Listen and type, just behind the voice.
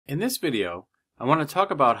In this video, I want to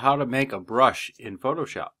talk about how to make a brush in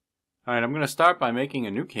Photoshop. Alright, I'm going to start by making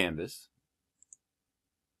a new canvas.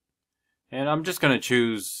 And I'm just going to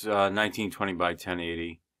choose 1920 by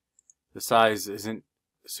 1080. The size isn't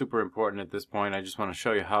super important at this point. I just want to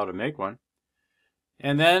show you how to make one.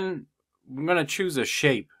 And then I'm going to choose a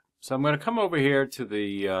shape. So I'm going to come over here to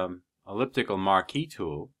the elliptical marquee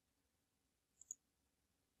tool.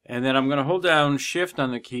 And then I'm going to hold down Shift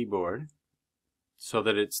on the keyboard so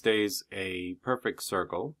that it stays a perfect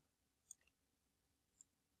circle.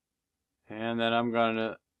 And then I'm going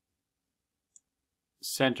to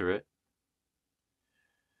center it.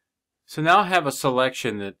 So now I have a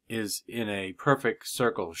selection that is in a perfect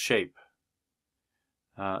circle shape.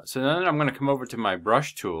 So then I'm going to come over to my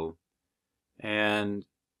brush tool, and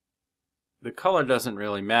the color doesn't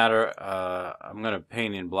really matter. I'm going to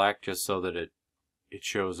paint in black just so that it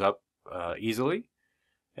shows up easily.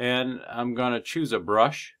 And I'm going to choose a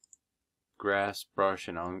brush, grass brush,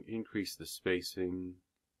 and I'll increase the spacing.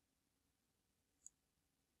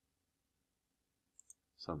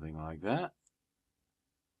 Something like that.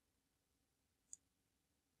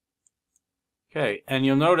 Okay, and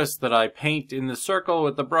you'll notice that I paint in the circle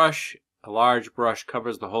with the brush. A large brush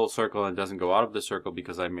covers the whole circle and doesn't go out of the circle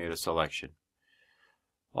because I made a selection.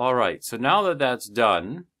 Alright, so now that that's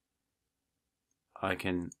done, I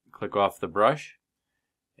can click off the brush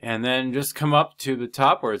and then just come up to the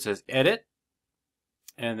top where it says Edit,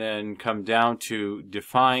 and then come down to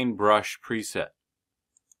Define Brush Preset.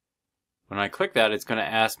 When I click that, it's going to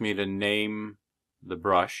ask me to name the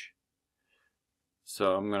brush.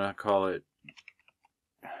 So I'm going to call it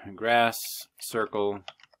Grass Circle,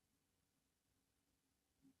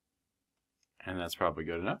 and that's probably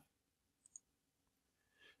good enough.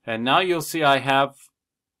 And now you'll see I have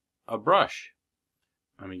a brush.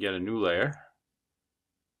 Let me get a new layer,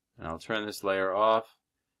 and I'll turn this layer off,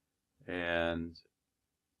 and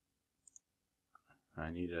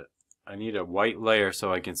I need a white layer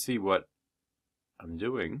so I can see what I'm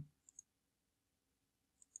doing.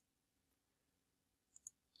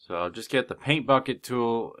 So I'll just get the paint bucket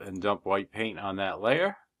tool and dump white paint on that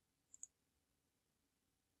layer.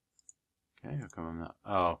 Okay, how come I'm not?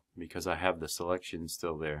 Oh, because I have the selection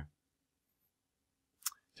still there.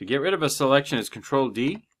 To get rid of a selection is Control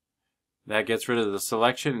D. That gets rid of the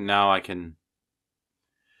selection, and now I can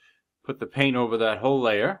put the paint over that whole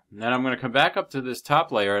layer. And then I'm going to come back up to this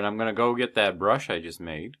top layer, and I'm going to go get that brush I just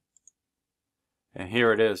made. And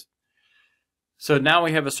here it is. So now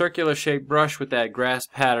we have a circular shaped brush with that grass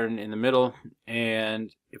pattern in the middle,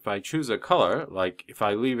 and if I choose a color, like if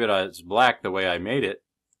I leave it as black the way I made it,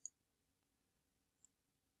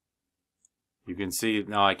 you can see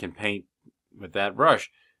now I can paint with that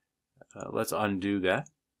brush. Let's undo that.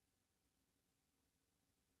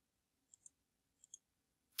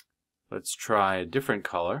 Let's try a different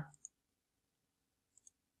color.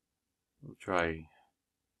 We'll try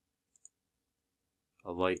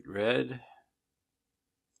a light red.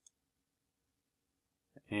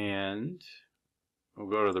 And we'll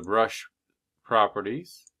go to the brush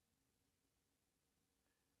properties,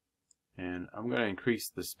 and I'm going to increase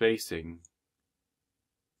the spacing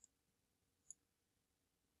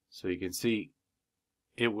so you can see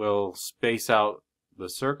it will space out the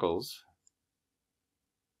circles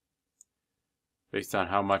based on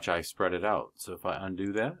how much I spread it out. So if I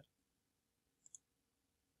undo that,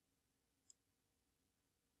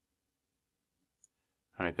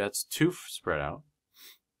 alright, that's too spread out.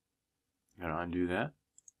 I'm going to undo that.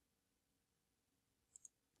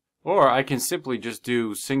 Or I can simply just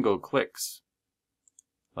do single clicks.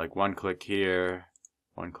 Like one click here,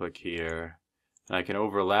 one click here. And I can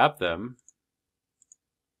overlap them.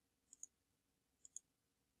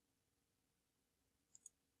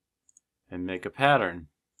 And make a pattern.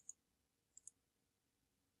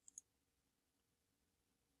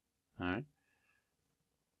 Alright.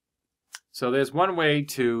 So there's one way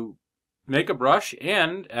to make a brush,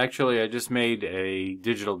 and actually I just made a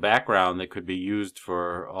digital background that could be used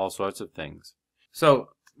for all sorts of things. So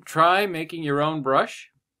try making your own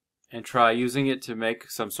brush and try using it to make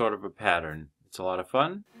some sort of a pattern. It's a lot of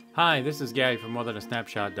fun. Hi, this is Gary from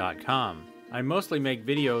MoreThanASnapshot.com. I mostly make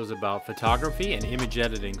videos about photography and image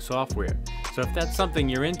editing software. So if that's something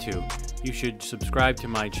you're into, you should subscribe to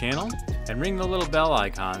my channel and ring the little bell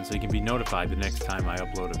icon so you can be notified the next time I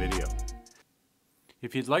upload a video.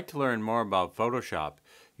 If you'd like to learn more about Photoshop,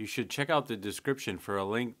 you should check out the description for a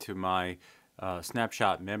link to my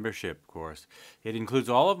Snapshot membership course. It includes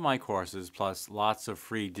all of my courses plus lots of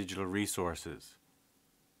free digital resources.